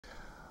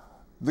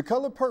The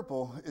Color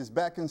Purple is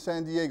back in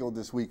San Diego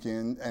this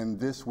weekend and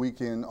this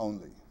weekend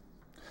only.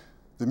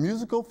 The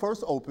musical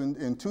first opened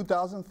in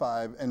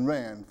 2005 and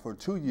ran for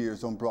 2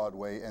 years on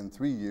Broadway and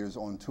 3 years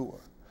on tour.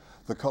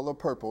 The Color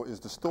Purple is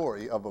the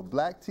story of a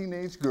black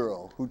teenage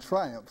girl who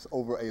triumphs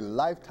over a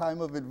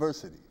lifetime of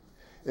adversity.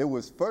 It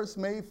was first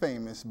made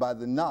famous by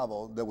the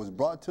novel that was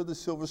brought to the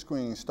silver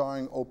screen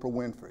starring Oprah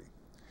Winfrey.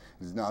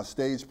 It is now a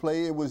stage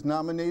play. It was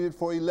nominated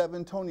for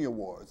 11 Tony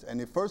Awards, and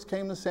it first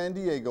came to San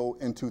Diego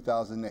in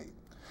 2008.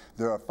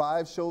 There are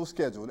 5 shows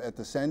scheduled at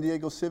the San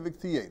Diego Civic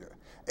Theater,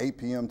 8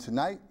 p.m.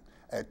 tonight,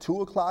 at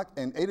 2 o'clock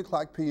and 8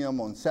 o'clock p.m.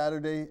 on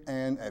Saturday,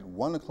 and at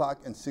 1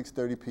 o'clock and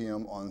 6:30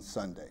 p.m. on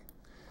Sunday.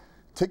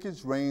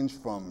 Tickets range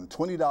from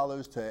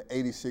 $20 to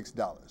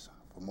 $86.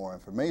 For more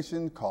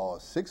information, call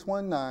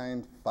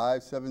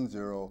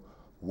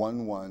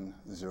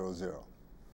 619-570-1100.